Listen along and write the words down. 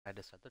I had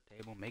to set the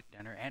table, make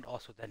dinner, and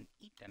also then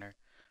eat dinner,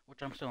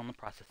 which I'm still in the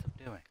process of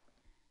doing.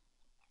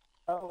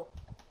 Oh.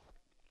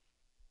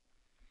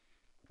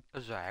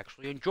 Because I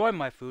actually enjoy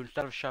my food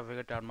instead of shoving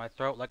it down my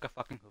throat like a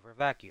fucking Hoover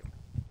vacuum.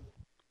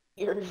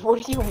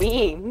 What do you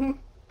mean?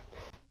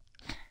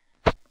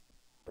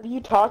 What are you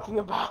talking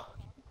about?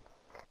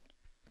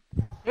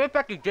 In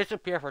fact, you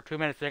disappear for 2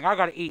 minutes saying, I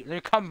gotta eat, and then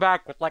you come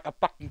back with like a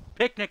fucking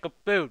picnic of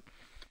food.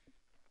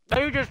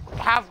 Then you just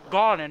have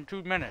gone in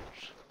 2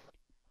 minutes.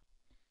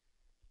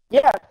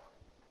 Yeah.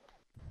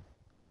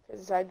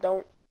 Because I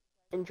don't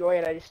enjoy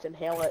it, I just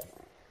inhale it.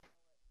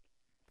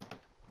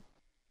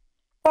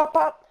 Pop,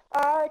 pop.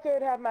 I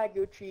could have my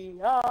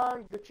Gucci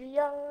on, Gucci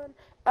on.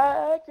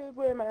 I could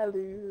wear my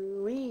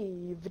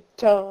Louis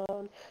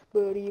Vuitton,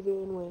 but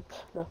even with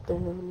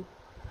nothing.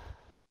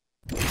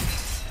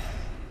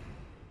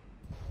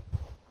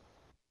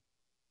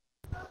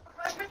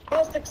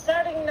 Most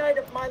exciting night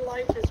of my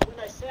life is when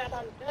I sat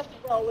on death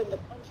row in the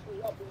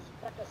country of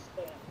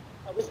Uzbekistan.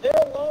 I was there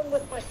alone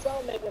with my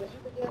cellmate when he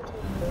began to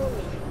inform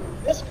me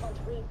in this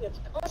country it's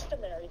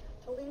customary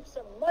to leave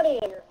some money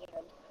in your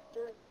hand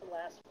during the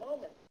last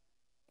moment.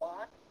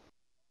 Why?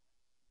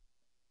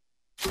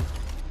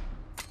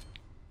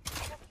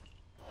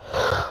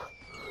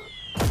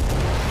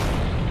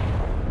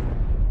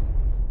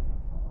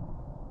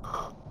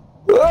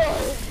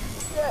 Oh,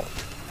 shit.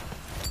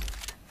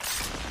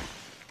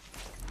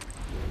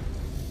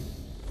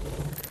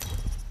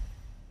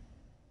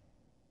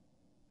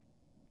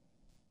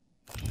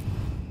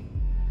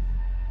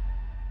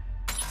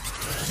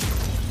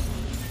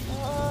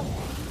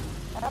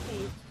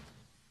 Happy.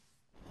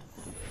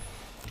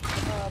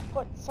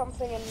 Put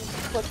something in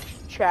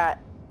Twitch chat.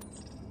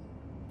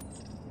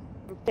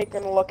 I'm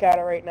taking a look at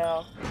it right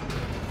now.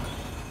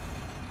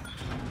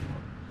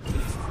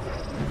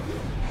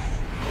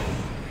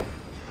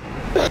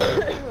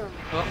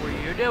 What were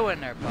you doing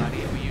there, buddy?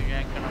 Were you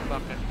ain't gonna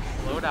fucking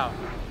float out?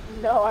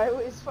 No, I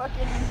was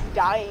fucking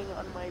dying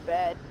on my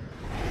bed.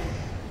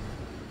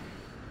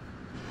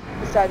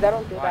 Besides, I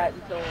don't do that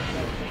until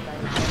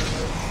midnight.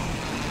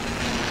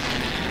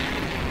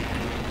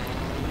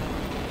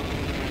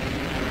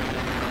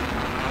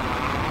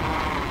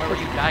 Why were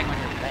you dying on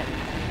your bed?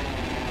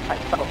 I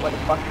felt like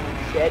fucking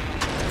shit.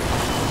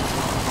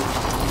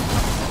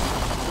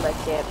 And I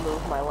can't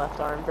move my left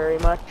arm very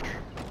much.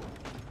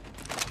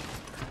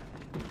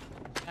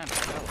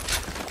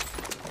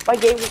 My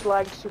game just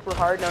lagged super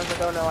hard and I was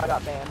like, oh no, I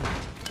got banned.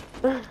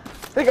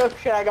 Like, oh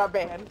shit, I got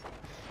banned.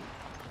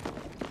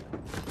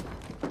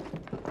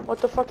 What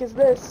the fuck is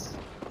this?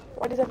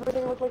 Why does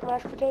everything look like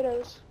mashed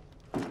potatoes?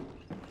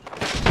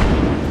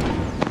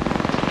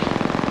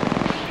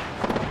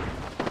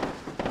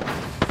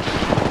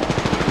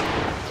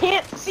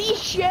 Can't see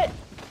shit!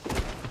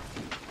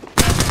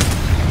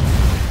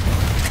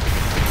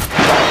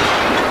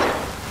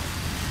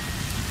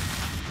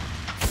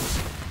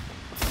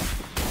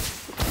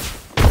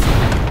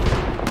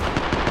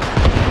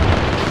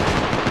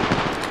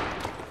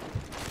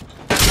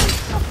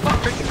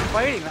 What are you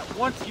fighting that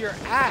wants your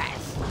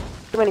ass?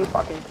 Too many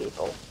fucking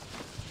people.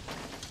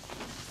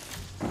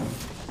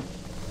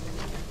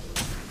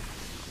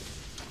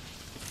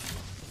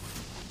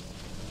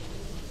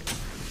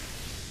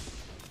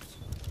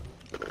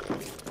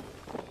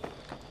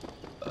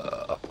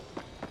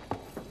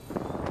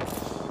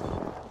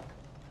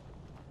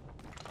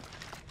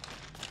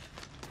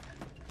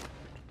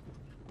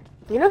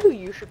 You know who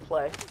you should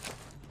play?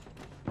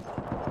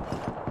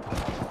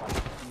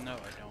 No,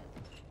 I don't.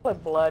 Play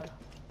Blood.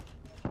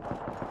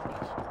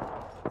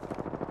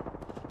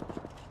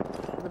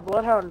 The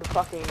Bloodhound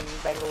fucking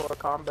Bangalore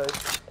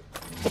combos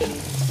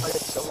AIDS, but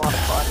it's a lot of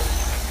fun.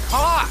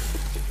 Ah!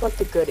 It's like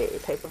the good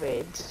type of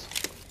AIDS.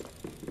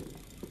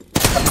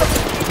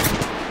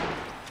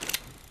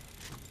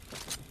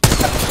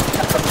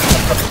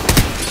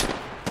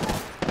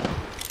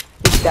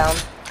 He's down.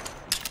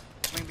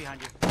 Coming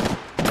behind you.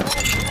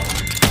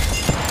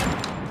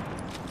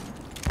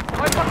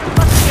 My fucking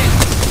left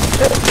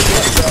I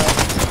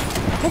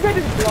think I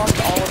just blocked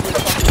all of this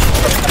fucking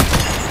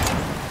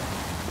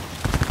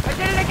I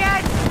did it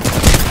again!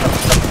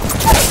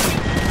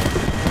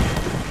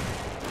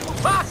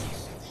 Ah!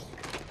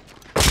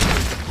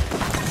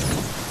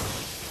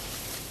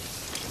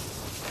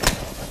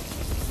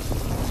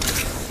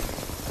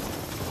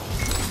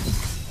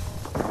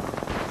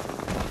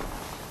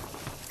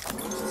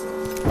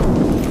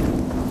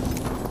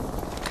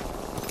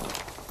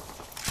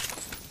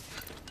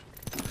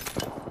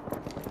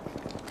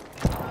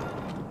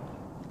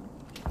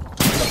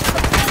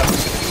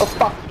 Oh,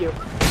 fuck you.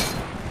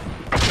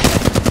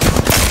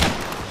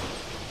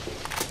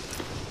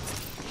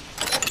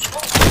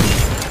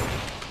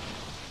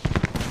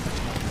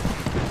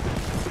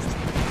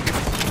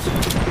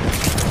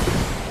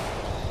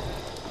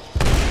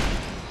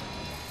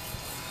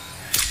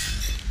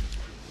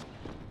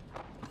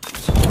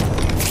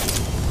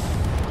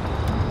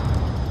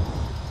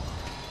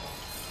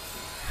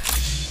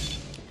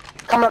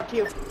 Coming up to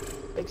you.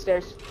 Big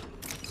stairs.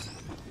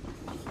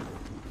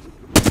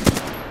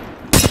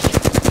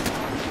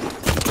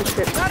 Good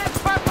shit.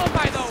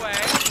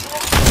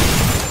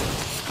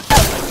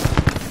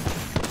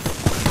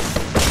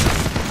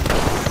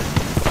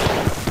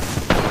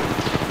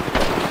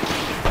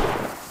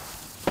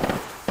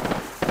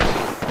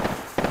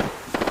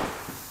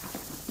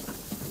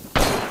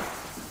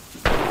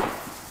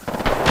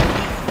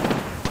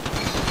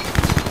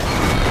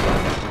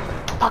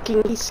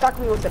 Fucking, he stuck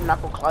me with a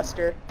knuckle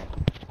cluster.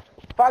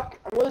 Fuck,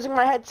 I'm losing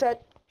my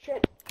headset.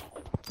 Shit.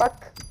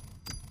 Fuck.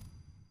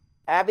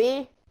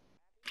 Abby?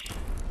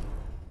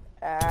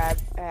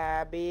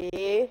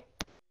 Abby?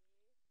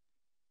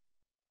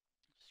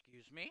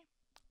 Excuse me?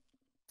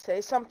 Say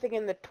something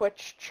in the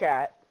Twitch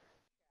chat.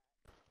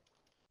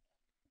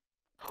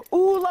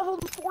 Ooh, level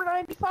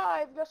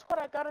 495! Guess what?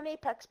 I got an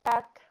Apex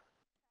pack.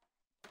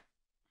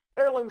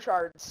 Heirloom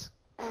shards.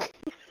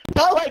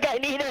 Not like I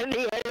need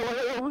any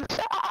heirlooms.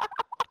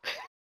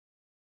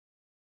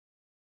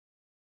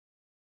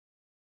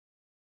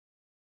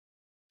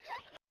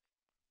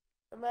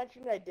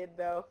 Imagine I did,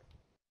 though.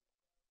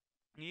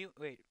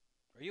 Wait,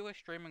 are you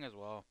streaming as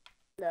well?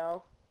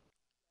 No.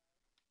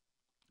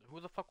 Who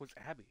the fuck was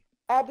Abby?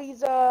 Abby's,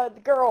 the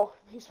girl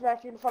who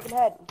smacked you in the fucking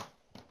head.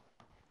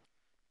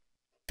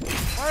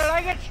 Where did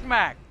I get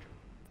smacked?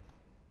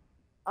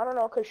 I don't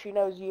know, cause she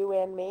knows you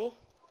and me.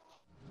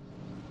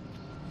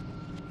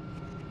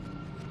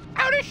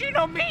 How does she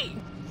know me?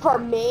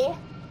 From me?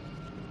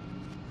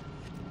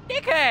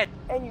 Dickhead!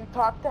 And you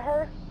talked to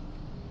her?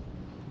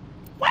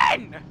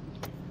 When?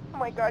 Oh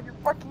my god, you're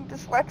fucking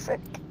dyslexic.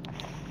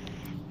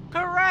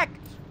 Correct!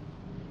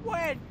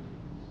 When?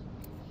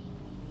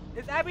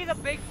 Is Abby the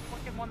big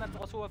fucking one that's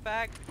also a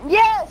fag?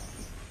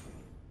 Yes!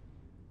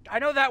 I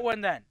know that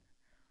one then.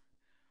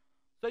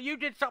 So you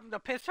did something to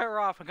piss her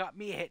off and got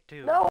me hit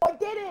too. No, I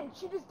didn't.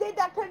 She just did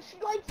that because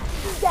she likes to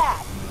do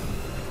that.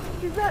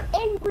 She's not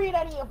angry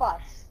at any of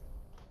us.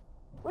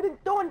 We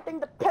didn't do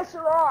anything to piss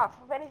her off.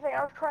 If anything,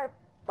 I was trying to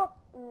fuck.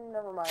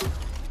 Never mind.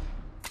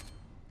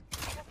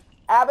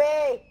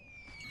 Abby!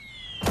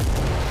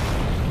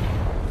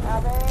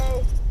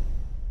 Abby!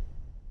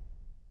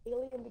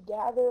 Alien the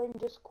Gathering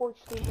Discord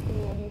stream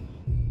community.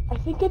 I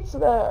think it's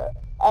the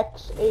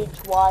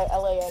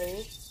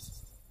XHYLANE.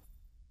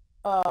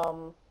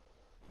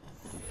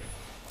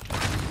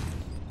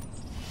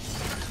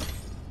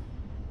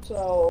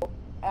 So,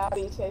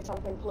 Abby, say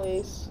something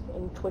please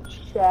in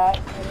Twitch chat.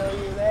 I know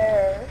you're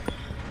there.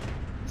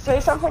 Say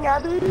something,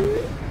 Abby!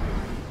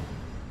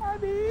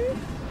 Abby!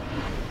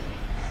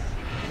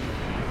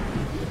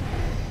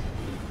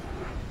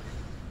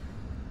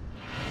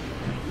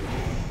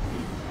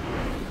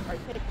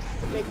 Alright, take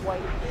the big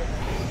white here.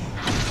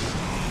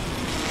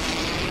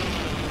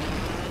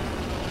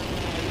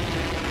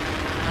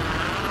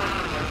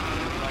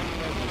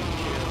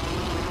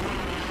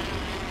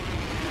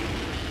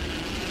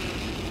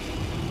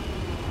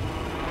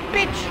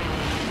 Bitch!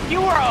 You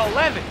were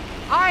 11!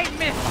 I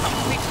missed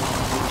something!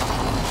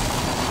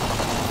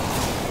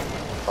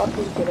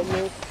 Fucking kidding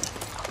me?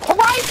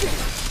 Horizon!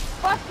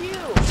 Fuck you!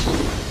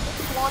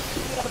 Just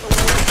launching me out of the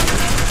way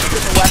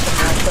with a weapon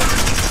matchup.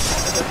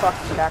 Which is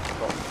fucking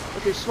tactical.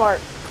 Which is smart.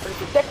 But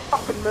it's a dick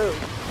fucking move.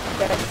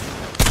 Okay?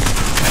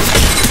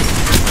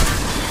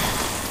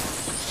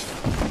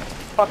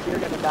 Fuck, you're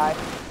gonna die.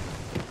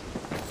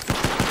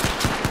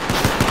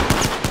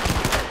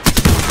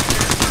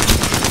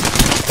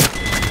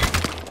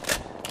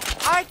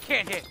 I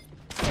can't hit!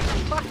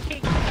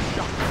 Fucking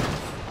shot!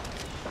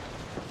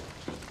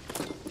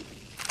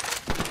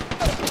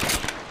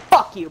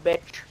 Fuck you,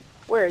 bitch.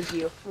 Where is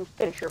you?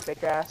 Finish your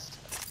bitch ass.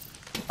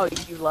 Oh,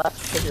 you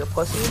left because you're a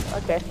pussy?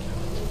 Okay.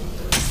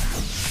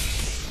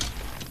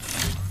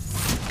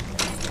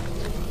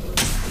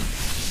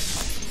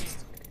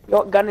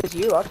 What gun is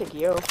you? I'll take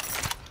you.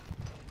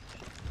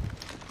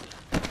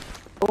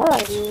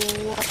 I will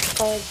walk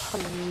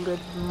 500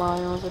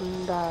 miles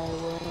and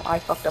I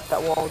fucked up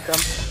that wall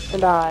jump.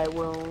 And I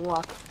will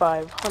walk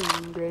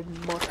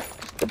 500 more.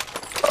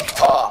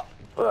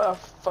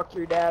 Fuck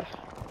your dad.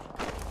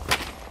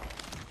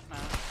 Nah,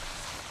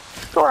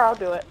 Sure, I'll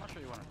do it. I'm not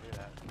sure you want to do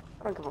that.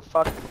 I don't give a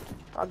fuck.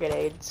 I'll get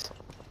AIDS.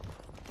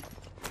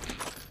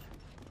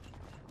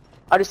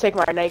 I'll just take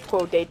my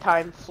NyQuil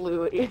daytime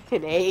flu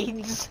and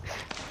AIDS.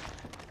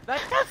 That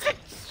doesn't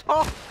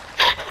so.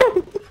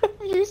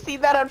 You see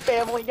that on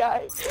Family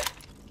Guy?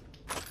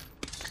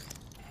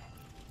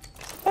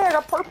 Hey, I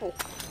got purple.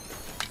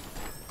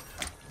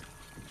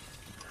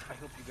 I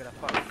hope you get a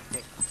fucking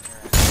dick in your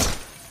ass.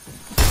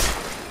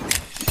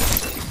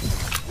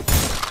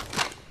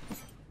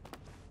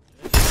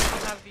 He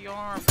doesn't have the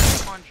arm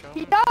to punch him.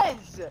 He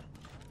does!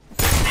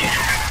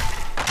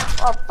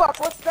 Oh fuck,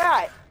 what's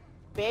that?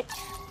 Bitch.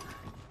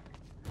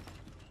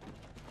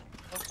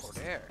 Let's go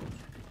there.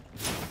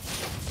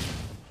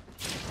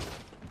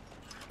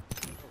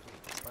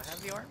 Do I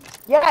have the arm?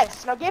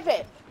 Yes, now give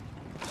it!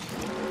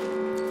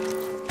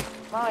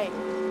 Mine.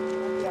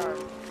 Not the arm.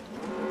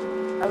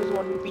 I was the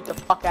one who beat the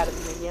fuck out of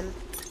the minion.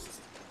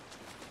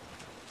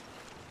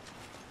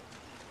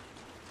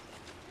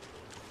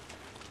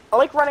 I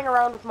like running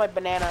around with my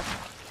banana.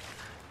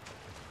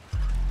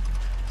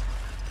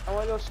 I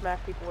wanna go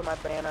smack people with my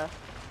banana.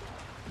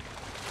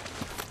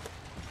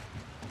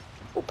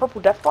 Oh,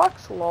 purple death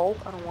box? Lol,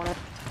 I don't want it.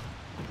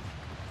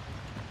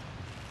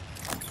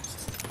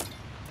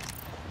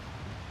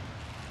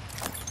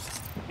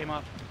 Came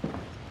up.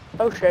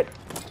 Oh shit.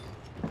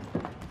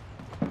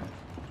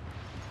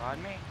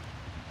 On me.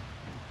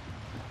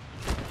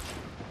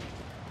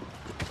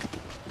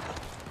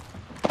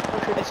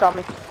 saw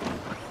me.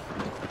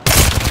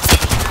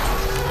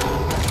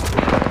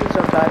 Please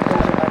don't die,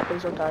 please don't die,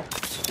 please don't die.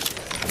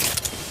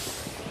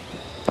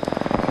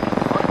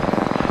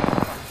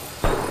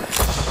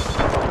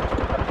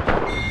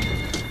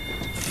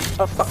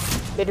 Oh fuck,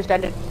 they just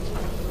ended.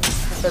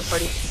 Third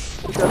party.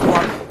 He goes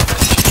along.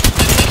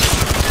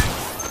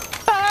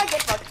 Ah,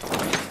 get fucked.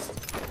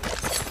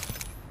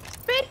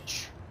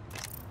 Bitch!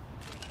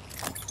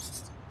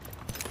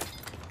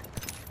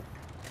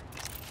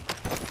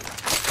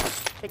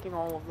 Taking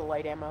all of the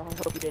light ammo. I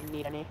hope you didn't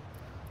need any.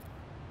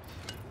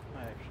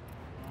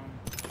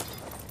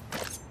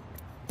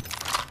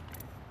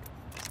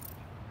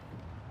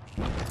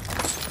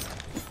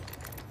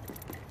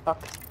 Fuck.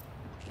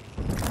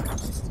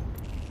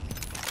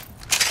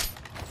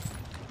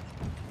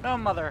 No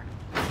mother.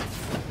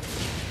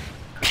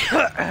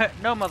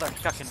 No mother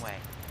fucking way.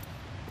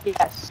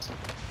 Yes.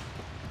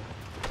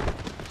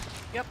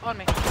 Yep, on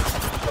me.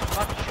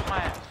 Fuck, shoot my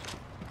ass.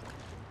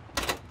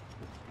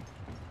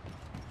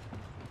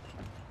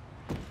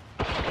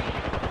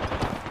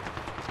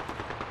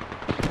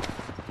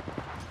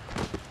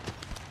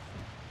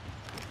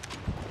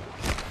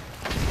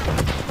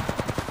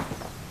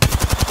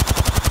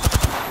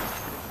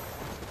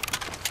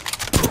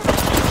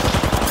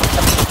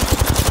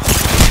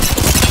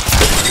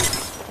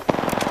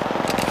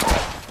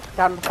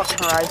 Down the fucking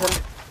horizon.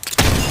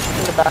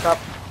 Need to back up.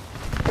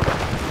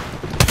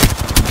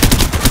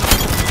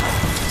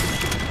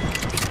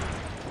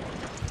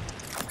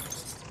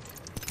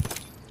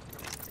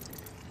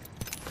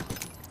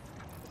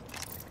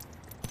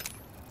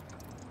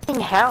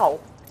 How?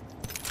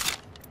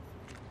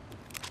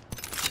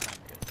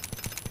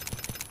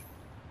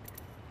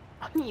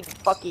 I need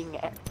fucking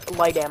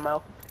light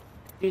ammo.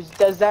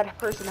 Does that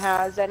person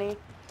has any? I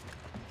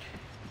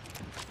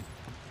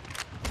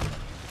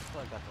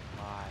feel like that's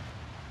a lie.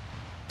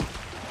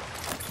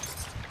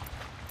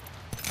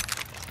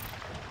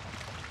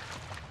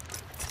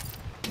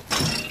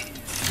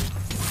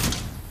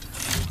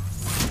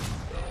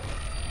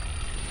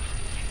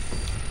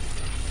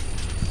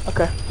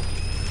 Okay.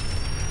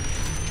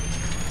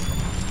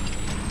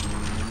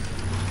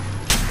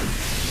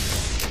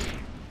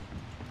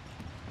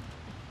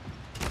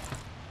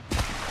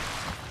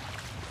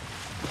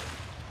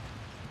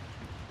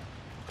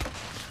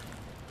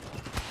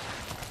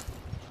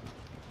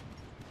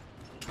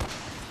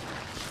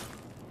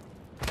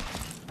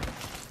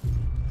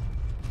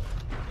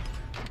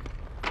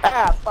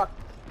 Ah, fuck.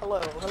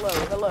 Hello, hello,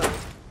 hello.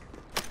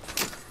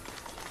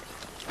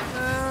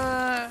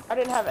 I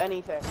didn't have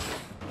anything.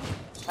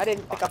 I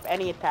didn't pick up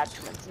any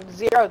attachments.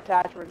 0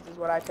 attachments is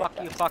what I picked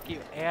up. Fuck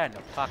you, and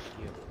fuck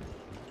you.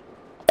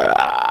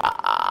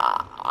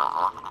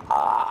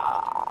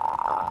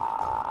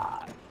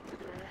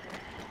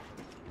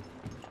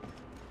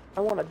 I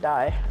wanna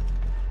die.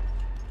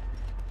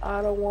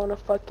 I don't wanna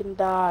fucking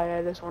die.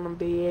 I just wanna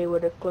be able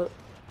to put.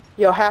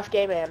 Yo, half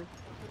gay man.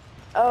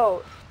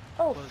 Oh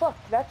fuck,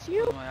 that's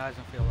you? My eyes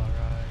don't feel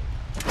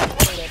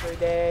alright. Every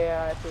day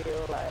I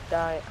feel like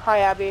dying. Hi,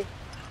 Abby.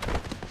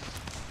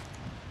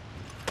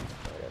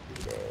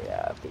 Every day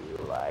I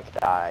feel like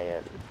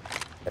dying.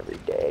 Every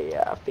day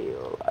I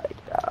feel like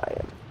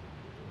dying.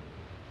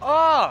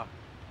 Oh!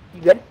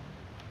 You good?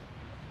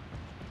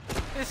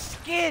 The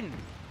skin!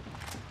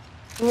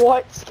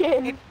 What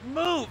skin? It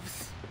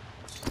moves!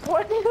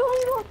 What the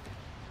hell?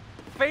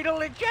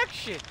 Fatal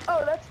injection!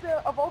 Oh, that's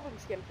the evolving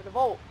skin for the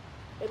Volt.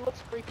 It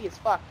looks creepy as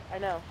fuck, I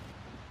know.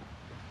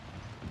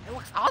 It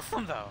looks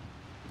awesome though.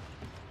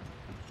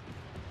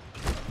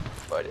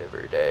 But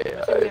every day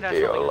I'm assuming it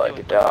has something to do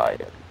with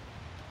dying.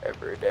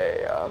 Every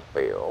day I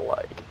feel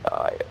like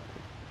dying.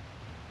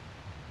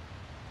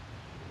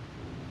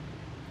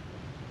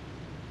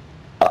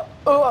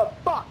 Oh,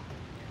 fuck!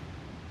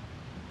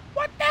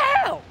 What the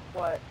hell?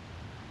 What?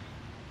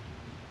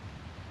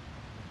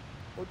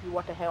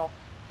 What the hell?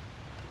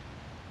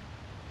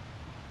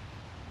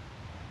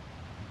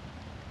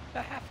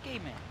 The half gay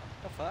man.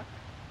 The fuck?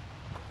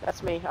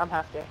 That's me, I'm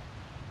half gay.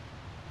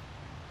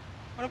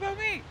 What about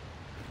me?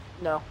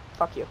 No,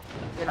 fuck you.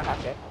 You're not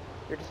half gay.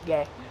 You're just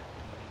gay.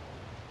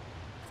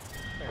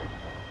 Yeah.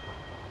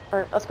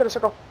 Alright, let's go to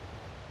circle.